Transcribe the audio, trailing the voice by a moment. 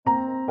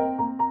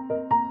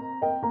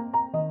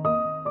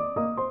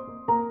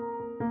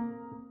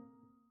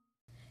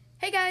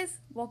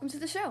welcome to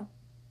the show.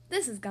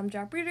 This is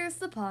Gumdrop Readers,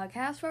 the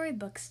podcast where I read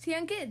books to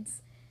young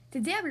kids.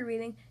 Today I'll be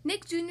reading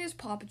Nick Jr.'s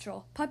Paw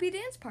Patrol Puppy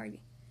Dance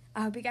Party.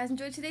 I hope you guys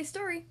enjoyed today's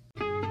story.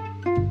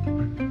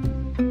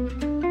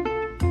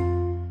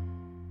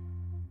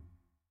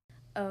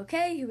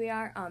 Okay, here we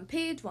are on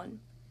page 1.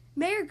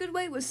 Mayor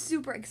Goodway was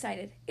super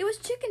excited. It was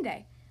Chicken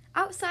Day.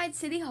 Outside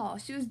City Hall,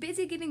 she was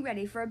busy getting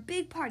ready for a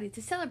big party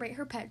to celebrate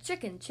her pet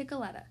chicken,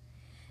 Chickaletta.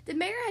 The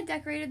mayor had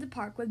decorated the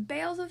park with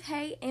bales of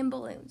hay and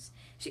balloons.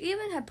 She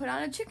even had put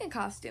on a chicken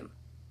costume.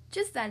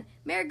 Just then,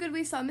 Mayor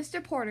Goodway saw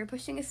Mr. Porter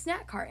pushing a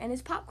snack cart and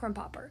his popcorn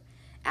popper.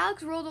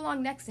 Alex rolled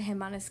along next to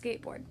him on his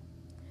skateboard.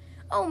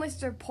 "Oh,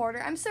 Mr.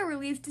 Porter, I'm so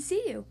relieved to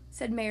see you,"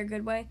 said Mayor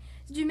Goodway.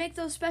 "Did you make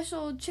those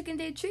special Chicken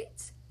Day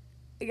treats?"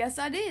 "Yes,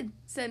 I did,"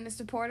 said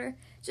Mr. Porter,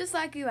 "just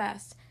like you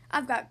asked.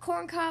 I've got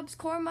corn cobs,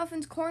 corn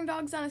muffins, corn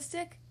dogs on a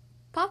stick."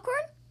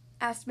 "Popcorn?"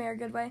 asked Mayor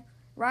Goodway.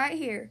 "Right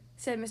here,"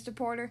 said Mr.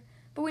 Porter.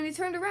 But when he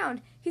turned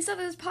around, he saw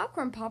that his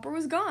popcorn popper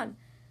was gone.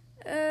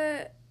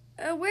 Where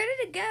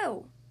did it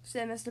go?"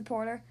 said Mr.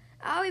 Porter.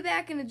 "I'll be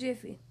back in a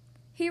jiffy."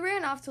 He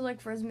ran off to look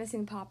for his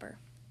missing popper.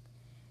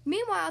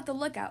 Meanwhile, at the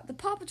lookout, the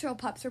Paw Patrol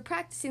pups were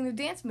practicing their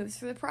dance moves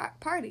for the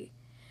party.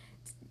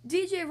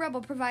 DJ Rebel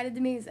provided the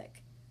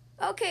music.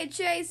 "Okay,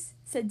 Chase,"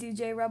 said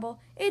DJ Rebel,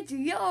 "it's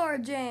your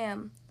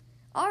jam."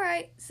 "All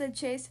right," said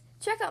Chase.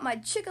 "Check out my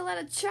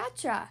Chickaletta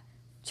Cha-Cha."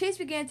 Chase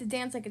began to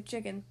dance like a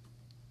chicken.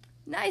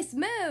 "Nice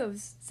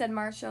moves," said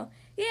Marshall.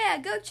 "Yeah,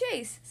 go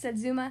Chase," said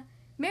Zuma.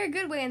 "Mayor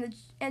Goodway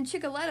and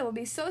Chickaletta will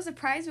be so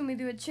surprised when we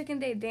do a Chicken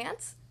Day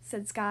dance,"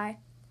 said Sky.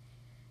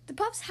 The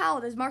pups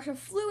howled as Marshall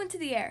flew into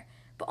the air,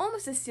 but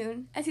almost as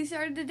soon as he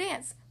started to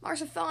dance,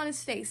 Marshall fell on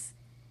his face.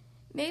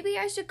 "Maybe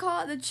I should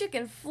call it the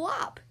chicken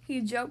flop," he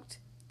joked.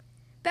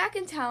 Back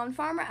in town,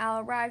 Farmer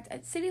Owl arrived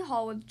at City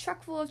Hall with a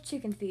truck full of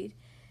chicken feed.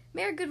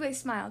 Mayor Goodway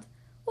smiled.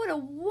 "What a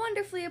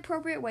wonderfully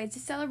appropriate way to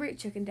celebrate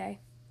Chicken Day."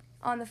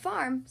 "On the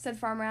farm," said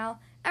Farmer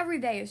Owl, "every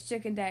day is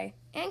Chicken Day,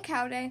 and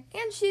Cow Day,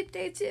 and Sheep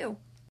Day, too."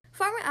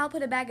 Farmer Owl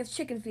put a bag of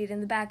chicken feed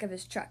in the back of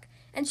his truck,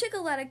 and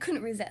Chickaletta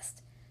couldn't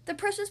resist. The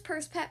precious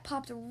purse pet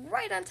popped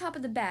right on top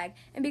of the bag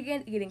and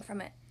began eating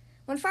from it.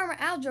 When Farmer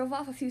Owl drove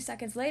off a few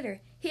seconds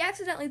later, he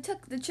accidentally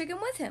took the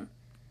chicken with him.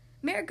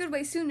 Mayor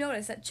Goodway soon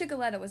noticed that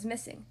Chickaletta was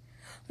missing.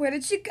 "Where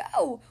did she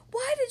go?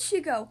 Why did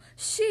she go?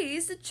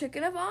 She's the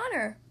chicken of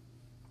honor."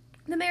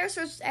 The mayor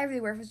searched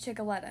everywhere for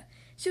Chickaletta.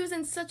 She was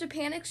in such a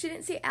panic she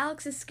didn't see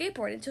Alex's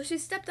skateboard until she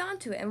stepped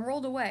onto it and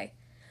rolled away.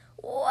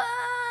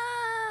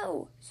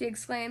 "Whoa!" she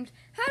exclaimed.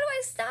 "How do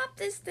I stop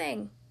this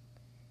thing?"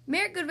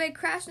 Mayor Goodway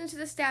crashed into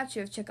the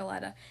statue of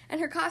Chickaletta,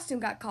 and her costume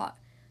got caught.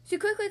 She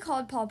quickly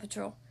called Paw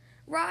Patrol.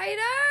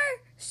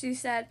 "Ryder," she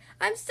said,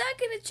 "I'm stuck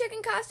in a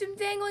chicken costume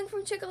dangling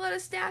from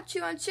Chickaletta's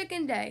statue on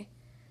Chicken Day."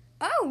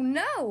 "Oh,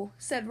 no,"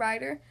 said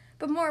Ryder.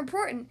 "But more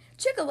important,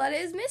 Chickaletta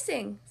is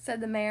missing,"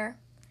 said the mayor.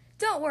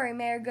 "Don't worry,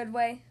 Mayor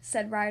Goodway,"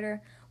 said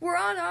Ryder. "We're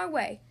on our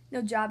way.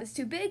 No job is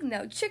too big,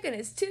 no chicken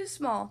is too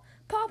small.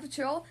 Paw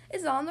Patrol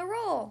is on the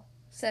roll,"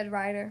 said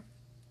Ryder.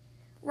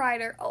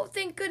 "Ryder, oh,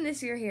 thank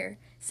goodness you're here,"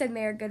 said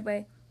Mayor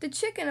Goodway. "The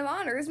chicken of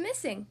honor is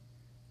missing."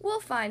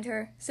 "We'll find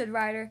her," said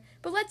Ryder,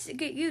 "but let's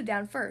get you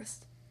down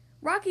first."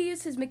 Rocky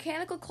used his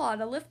mechanical claw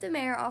to lift the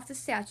mayor off the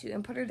statue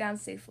and put her down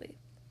safely.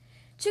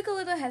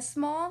 "Chickaletta has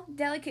small,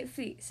 delicate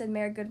feet," said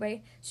Mayor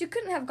Goodway. "She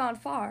couldn't have gone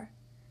far."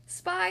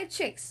 "Spy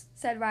Chase,"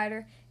 said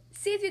Ryder.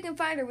 "See if you can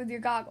find her with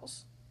your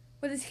goggles."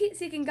 With his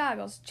heat-seeking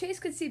goggles,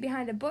 Chase could see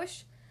behind a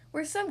bush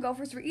where some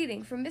gophers were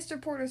eating from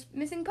Mr. Porter's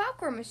missing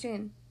popcorn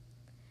machine.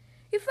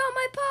 "You found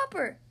my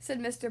popper," said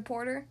Mr.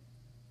 Porter.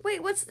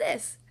 "Wait, what's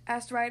this?"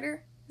 asked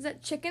Ryder. "Is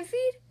that chicken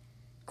feed?"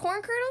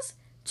 "Corn kernels?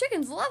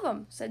 Chickens love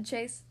 'em," said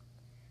Chase.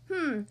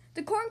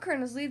 The corn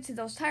kernels lead to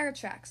those tire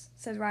tracks,"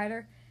 said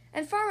Ryder.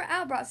 "And Farmer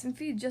Owl brought some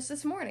feed just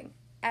this morning,"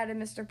 added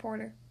Mr.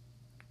 Porter.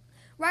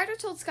 Ryder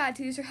told Sky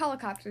to use her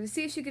helicopter to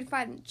see if she could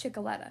find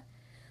Chickaletta.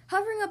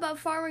 Hovering above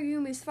Farmer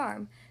Yumi's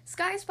farm,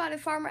 Sky spotted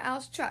Farmer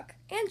Owl's truck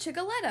and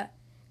Chickaletta.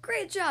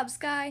 "Great job,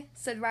 Sky,"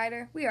 said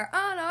Ryder. "We are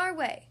on our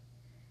way."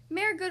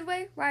 Mayor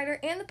Goodway, Ryder,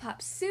 and the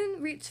pups soon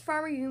reached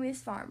Farmer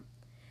Yumi's farm.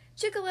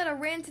 Chickaletta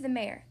ran to the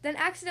mayor, then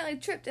accidentally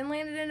tripped and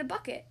landed in a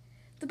bucket.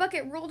 The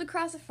bucket rolled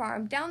across the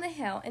farm, down the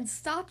hill, and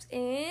stopped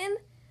in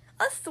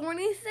a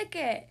thorny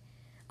thicket.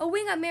 A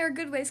wing on Mayor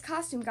Goodway's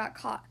costume got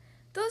caught.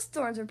 "Those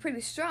thorns are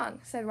pretty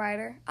strong," said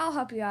Ryder. "I'll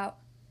help you out."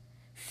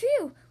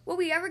 "Phew! Will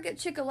we ever get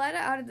Chickaletta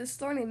out of this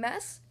thorny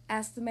mess?"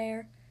 asked the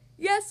mayor.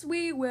 "Yes,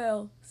 we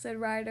will," said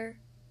Ryder.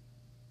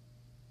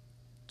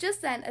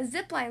 Just then, a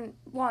zipline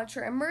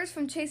launcher emerged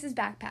from Chase's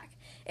backpack.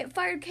 It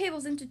fired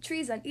cables into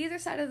trees on either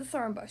side of the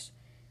thorn bush.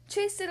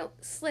 Chase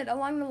slid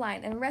along the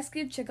line and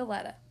rescued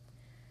Chickaletta.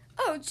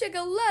 "Oh,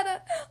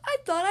 Chickaletta, I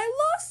thought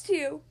I lost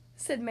you,"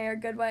 said Mayor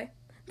Goodway.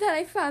 "Then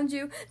I found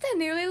you, then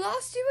nearly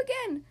lost you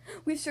again.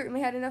 We've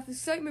certainly had enough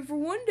excitement for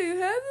one day,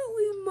 haven't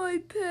we, my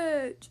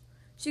pet?"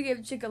 She gave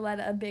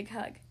Chickaletta a big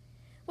hug.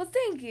 "Well,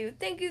 thank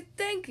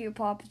you,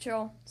 Paw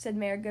Patrol," said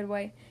Mayor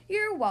Goodway.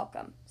 "You're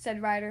welcome,"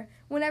 said Ryder.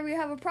 "Whenever you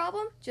have a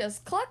problem,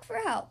 just cluck for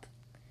help."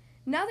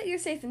 "Now that you're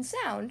safe and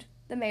sound,"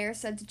 the mayor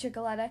said to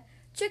Chickaletta,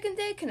 "Chicken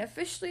Day can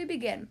officially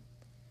begin."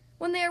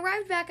 When they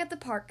arrived back at the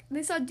park,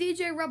 they saw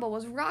DJ Rubble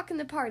was rocking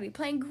the party,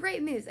 playing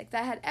great music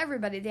that had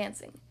everybody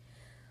dancing.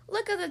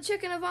 "Look at the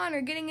Chicken of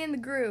Honor getting in the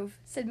groove,"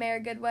 said Mayor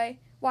Goodway,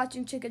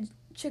 watching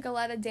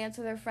Chickaletta dance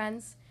with her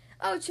friends.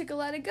 "Oh,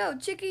 Chickaletta, go,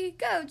 Chickie,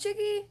 go,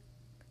 Chickie!"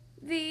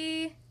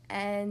 The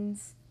end.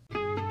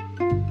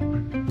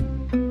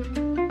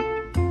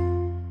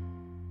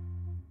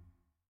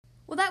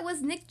 Well, that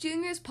was Nick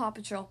Jr.'s Paw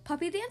Patrol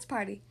Puppy Dance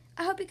Party.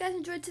 I hope you guys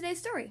enjoyed today's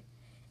story.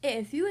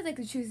 If you would like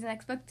to choose the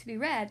next book to be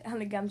read on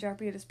the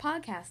Gumdrop Readers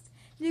podcast,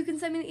 you can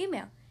send me an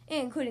email,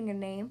 including your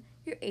name,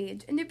 your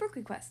age, and your book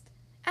request.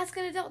 Ask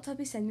an adult to help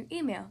you send your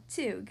email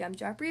to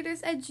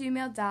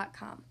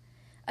gumdropreaders@gmail.com.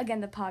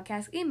 Again, the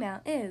podcast email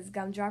is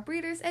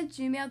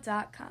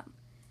gumdropreaders@gmail.com.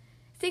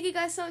 Thank you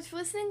guys so much for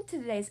listening to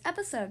today's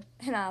episode,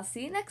 and I'll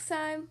see you next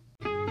time.